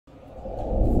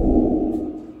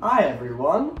Hi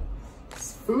everyone,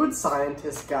 it's Food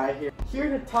Scientist Guy here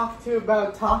to talk to you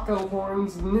about Taco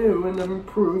Horn's new and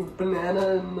improved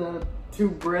banana and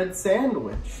two bread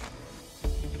sandwich.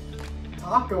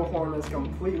 Taco Horn has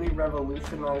completely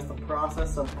revolutionized the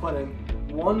process of putting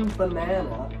one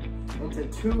banana into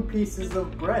two pieces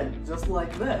of bread, just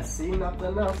like this, see,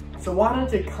 nothing else. So why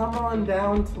don't you come on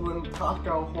down to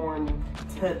Taco Horn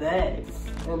today,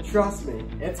 and trust me,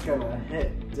 it's gonna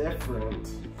hit different.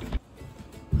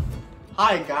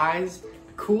 Hi guys,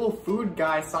 cool food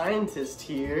guy scientist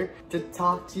here to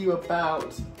talk to you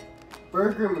about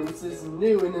Burger Moose's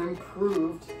new and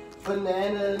improved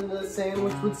banana and a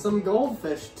sandwich with some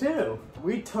goldfish too.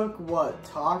 We took what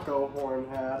Taco Horn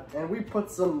had and we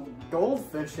put some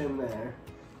goldfish in there.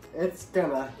 It's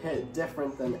gonna hit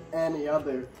different than any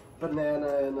other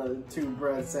banana and a two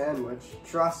bread sandwich,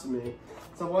 trust me.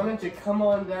 So why don't you come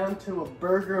on down to a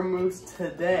Burger Moose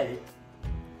today?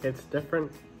 It's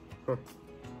different.